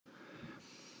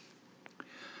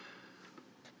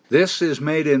This is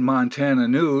Made in Montana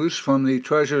News from the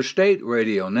Treasure State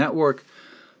Radio Network.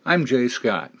 I'm Jay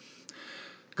Scott.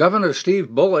 Governor Steve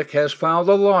Bullock has filed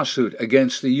a lawsuit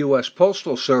against the U.S.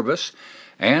 Postal Service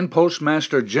and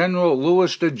Postmaster General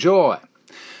Louis DeJoy,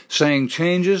 saying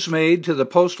changes made to the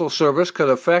Postal Service could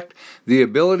affect the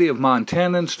ability of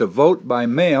Montanans to vote by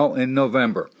mail in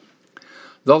November.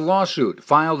 The lawsuit,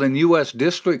 filed in U.S.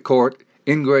 District Court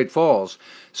in Great Falls,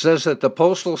 says that the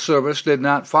Postal Service did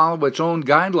not follow its own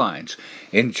guidelines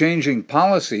in changing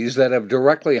policies that have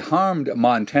directly harmed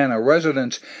Montana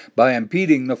residents by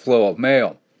impeding the flow of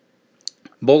mail.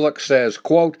 Bullock says,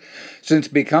 quote, "Since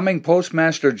becoming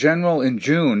Postmaster General in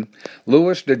June,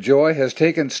 Louis DeJoy has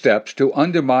taken steps to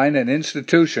undermine an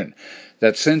institution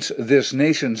that since this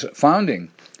nation's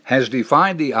founding has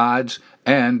defied the odds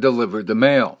and delivered the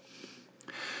mail."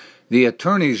 The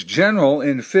attorneys general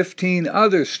in 15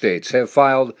 other states have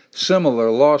filed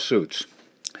similar lawsuits.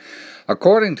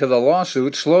 According to the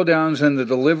lawsuit, slowdowns in the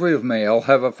delivery of mail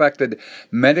have affected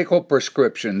medical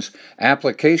prescriptions,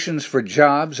 applications for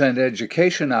jobs and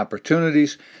education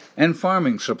opportunities, and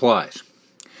farming supplies.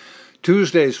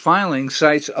 Tuesday's filing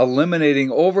cites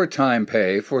eliminating overtime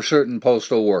pay for certain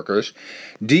postal workers,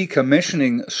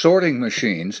 decommissioning sorting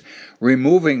machines,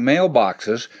 removing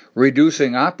mailboxes,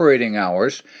 reducing operating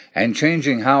hours, and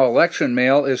changing how election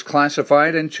mail is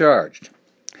classified and charged.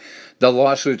 The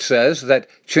lawsuit says that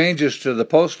changes to the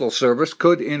Postal Service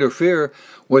could interfere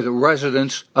with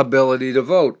residents' ability to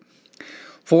vote.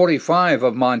 45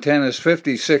 of Montana's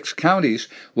 56 counties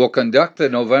will conduct the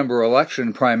November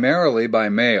election primarily by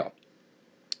mail.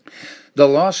 The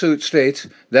lawsuit states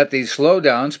that these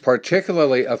slowdowns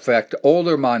particularly affect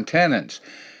older Montanans,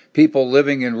 people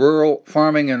living in rural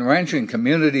farming and ranching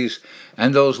communities,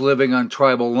 and those living on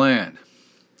tribal land.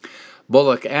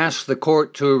 Bullock asked the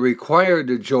court to require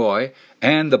DeJoy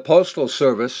and the Postal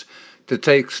Service to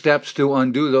take steps to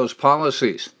undo those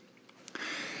policies.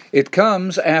 It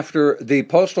comes after the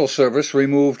Postal Service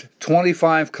removed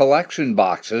 25 collection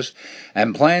boxes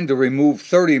and planned to remove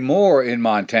 30 more in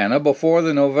Montana before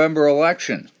the November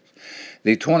election.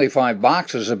 The 25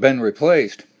 boxes have been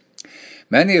replaced.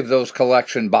 Many of those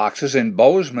collection boxes in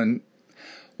Bozeman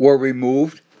were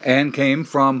removed and came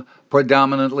from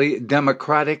predominantly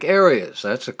Democratic areas.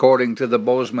 That's according to the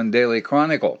Bozeman Daily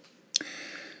Chronicle.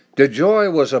 DeJoy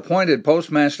was appointed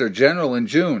Postmaster General in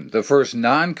June, the first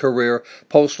non-career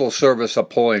Postal Service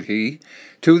appointee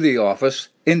to the office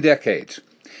in decades.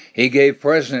 He gave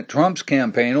President Trump's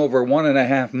campaign over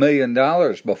 $1.5 million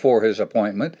before his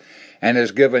appointment and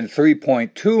has given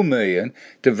 $3.2 million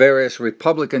to various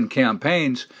Republican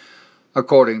campaigns,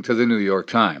 according to the New York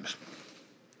Times.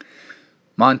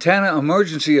 Montana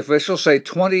emergency officials say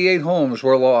 28 homes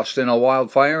were lost in a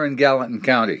wildfire in Gallatin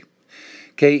County.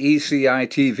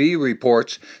 KECI-TV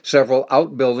reports several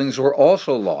outbuildings were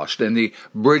also lost in the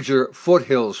Bridger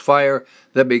Foothills fire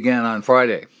that began on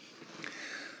Friday.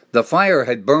 The fire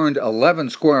had burned 11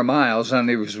 square miles and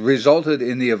it resulted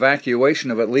in the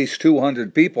evacuation of at least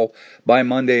 200 people by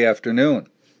Monday afternoon.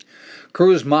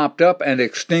 Crews mopped up and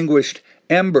extinguished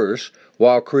embers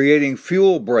while creating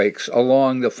fuel breaks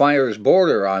along the fire's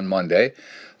border on Monday,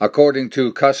 according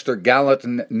to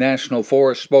Custer-Gallatin National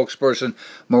Forest spokesperson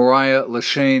Mariah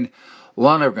Lashane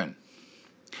Lonergan.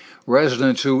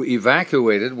 Residents who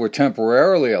evacuated were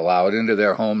temporarily allowed into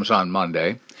their homes on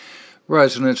Monday.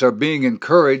 Residents are being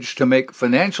encouraged to make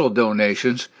financial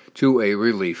donations to a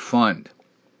relief fund.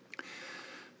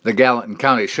 The Gallatin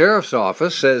County Sheriff's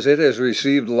Office says it has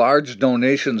received large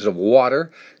donations of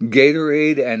water,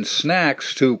 Gatorade, and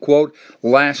snacks to, quote,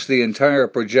 last the entire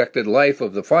projected life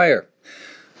of the fire.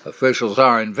 Officials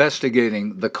are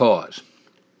investigating the cause.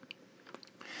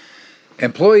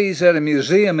 Employees at a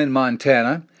museum in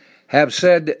Montana have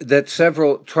said that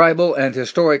several tribal and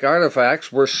historic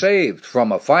artifacts were saved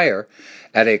from a fire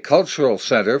at a cultural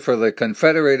center for the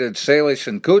Confederated Salish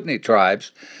and Kootenai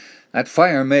tribes. That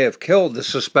fire may have killed the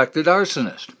suspected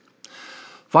arsonist.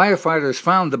 Firefighters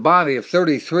found the body of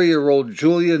 33-year-old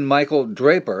Julian Michael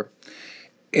Draper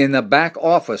in the back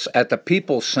office at the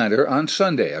People's Center on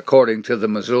Sunday, according to the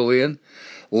Missoulian.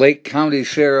 Lake County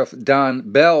Sheriff Don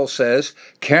Bell says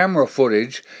camera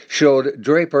footage showed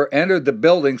Draper entered the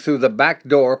building through the back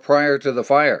door prior to the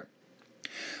fire.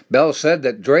 Bell said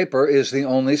that Draper is the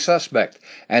only suspect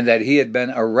and that he had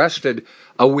been arrested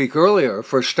a week earlier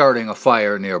for starting a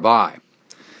fire nearby.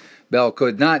 Bell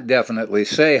could not definitely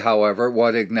say, however,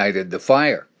 what ignited the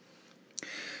fire.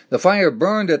 The fire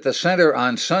burned at the center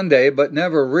on Sunday but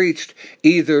never reached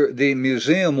either the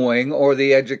museum wing or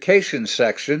the education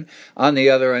section on the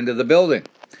other end of the building.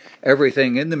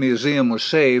 Everything in the museum was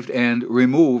saved and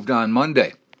removed on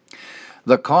Monday.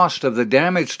 The cost of the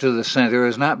damage to the center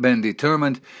has not been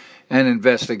determined, and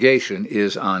investigation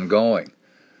is ongoing.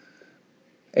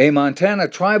 A Montana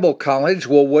tribal college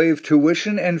will waive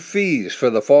tuition and fees for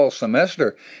the fall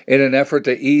semester in an effort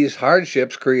to ease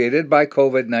hardships created by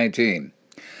COVID-19.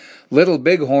 Little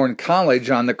Bighorn College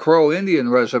on the Crow Indian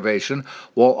Reservation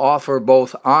will offer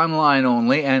both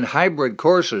online-only and hybrid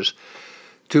courses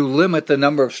to limit the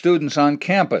number of students on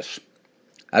campus.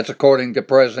 That's according to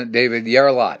President David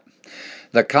Yarlott.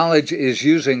 The college is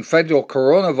using federal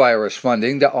coronavirus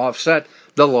funding to offset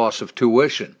the loss of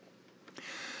tuition.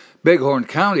 Bighorn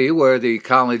County, where the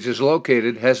college is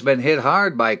located, has been hit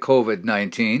hard by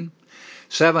COVID-19.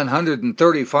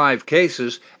 735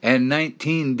 cases and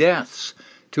 19 deaths,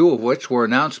 2 of which were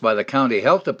announced by the county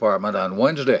health department on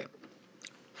Wednesday.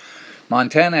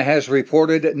 Montana has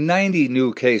reported 90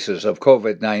 new cases of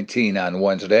COVID-19 on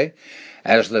Wednesday,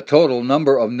 as the total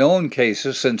number of known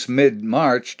cases since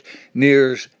mid-March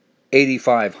nears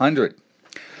 8,500.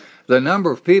 The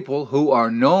number of people who are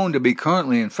known to be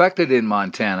currently infected in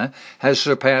Montana has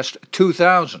surpassed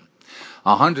 2,000.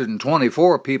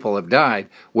 124 people have died,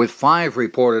 with 5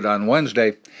 reported on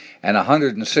Wednesday, and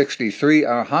 163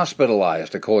 are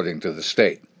hospitalized, according to the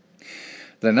state.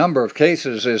 The number of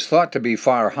cases is thought to be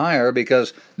far higher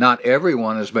because not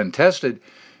everyone has been tested,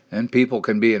 and people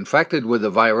can be infected with the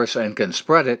virus and can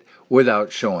spread it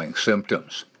without showing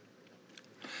symptoms.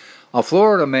 A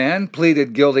Florida man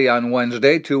pleaded guilty on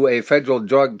Wednesday to a federal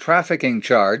drug trafficking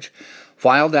charge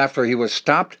filed after he was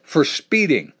stopped for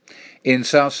speeding in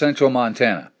south-central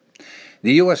Montana.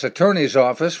 The U.S. Attorney's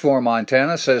Office for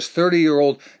Montana says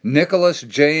 30-year-old Nicholas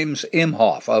James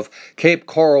Imhoff of Cape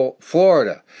Coral,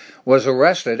 Florida, was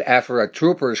arrested after a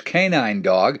trooper's canine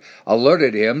dog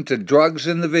alerted him to drugs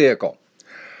in the vehicle.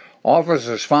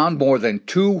 Officers found more than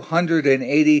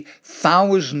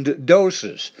 280,000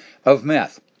 doses of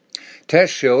meth.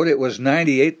 Tests showed it was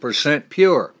 98%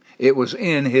 pure. It was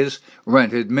in his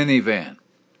rented minivan.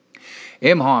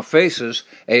 Imhoff faces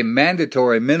a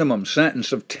mandatory minimum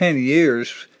sentence of 10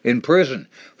 years in prison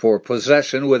for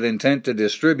possession with intent to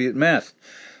distribute meth.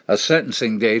 A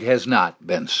sentencing date has not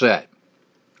been set.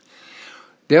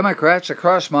 Democrats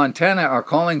across Montana are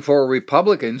calling for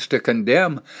Republicans to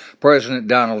condemn President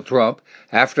Donald Trump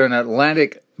after an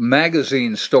Atlantic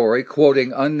magazine story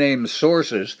quoting unnamed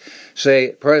sources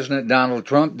say President Donald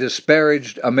Trump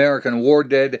disparaged American war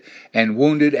dead and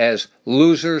wounded as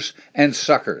losers and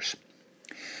suckers.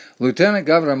 Lieutenant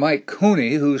Governor Mike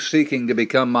Cooney, who's seeking to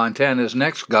become Montana's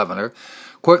next governor,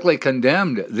 quickly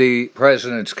condemned the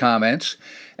president's comments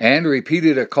and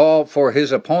repeated a call for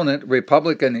his opponent,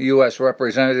 Republican U.S.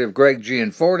 Representative Greg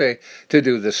Gianforte, to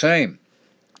do the same.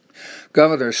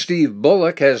 Governor Steve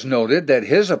Bullock has noted that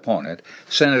his opponent,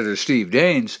 Senator Steve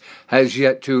Daines, has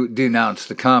yet to denounce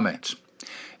the comments.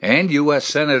 And U.S.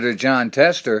 Senator John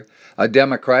Tester, a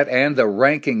Democrat and the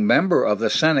ranking member of the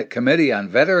Senate Committee on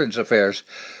Veterans Affairs,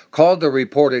 called the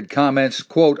reported comments,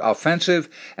 quote, offensive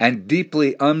and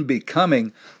deeply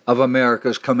unbecoming of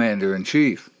America's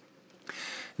commander-in-chief.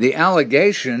 The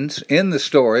allegations in the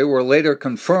story were later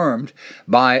confirmed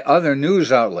by other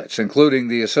news outlets, including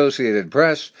the Associated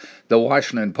Press, the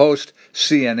Washington Post,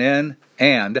 CNN,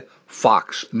 and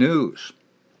Fox News.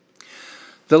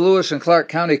 The Lewis and Clark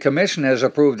County Commission has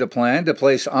approved a plan to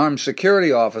place armed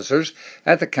security officers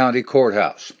at the county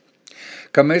courthouse.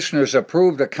 Commissioners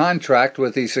approved a contract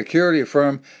with the security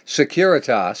firm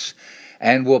Securitas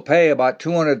and will pay about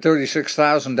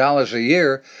 $236,000 a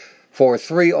year for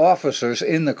 3 officers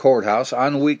in the courthouse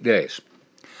on weekdays.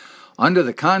 Under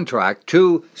the contract,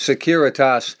 2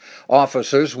 Securitas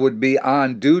officers would be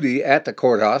on duty at the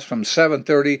courthouse from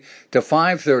 7:30 to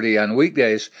 5:30 on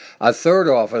weekdays. A 3rd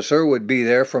officer would be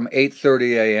there from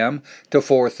 8:30 a.m. to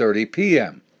 4:30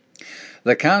 p.m.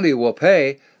 The county will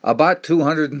pay about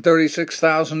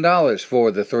 $236,000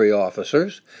 for the 3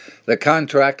 officers. The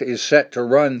contract is set to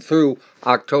run through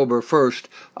October 1st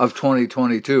of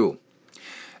 2022.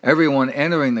 Everyone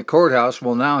entering the courthouse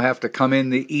will now have to come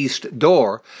in the east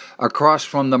door across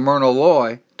from the Myrna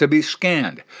Loy to be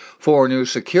scanned. 4 new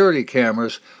security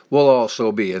cameras will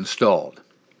also be installed.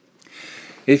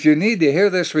 If you need to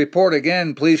hear this report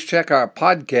again, please check our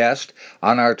podcast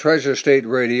on our Treasure State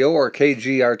Radio or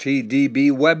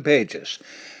KGRT-DB web pages.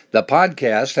 The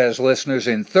podcast has listeners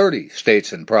in 30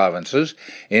 states and provinces,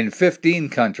 in 15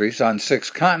 countries on 6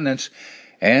 continents,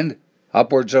 and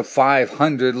upwards of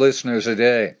 500 listeners a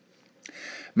day.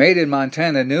 Made in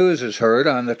Montana News is heard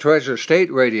on the Treasure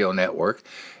State Radio Network,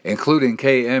 including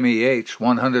KMEH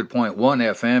 100.1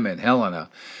 FM in Helena,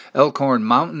 Elkhorn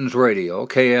Mountains Radio,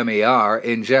 KMER,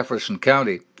 in Jefferson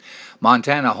County,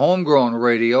 Montana Homegrown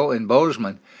Radio in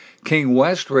Bozeman, King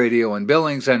West Radio in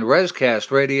Billings, and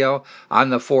Rescast Radio on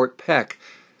the Fort Peck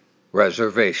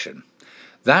Reservation.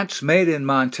 That's Made in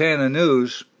Montana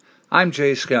News. I'm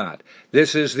Jay Scott.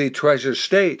 This is the Treasure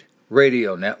State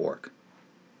Radio Network.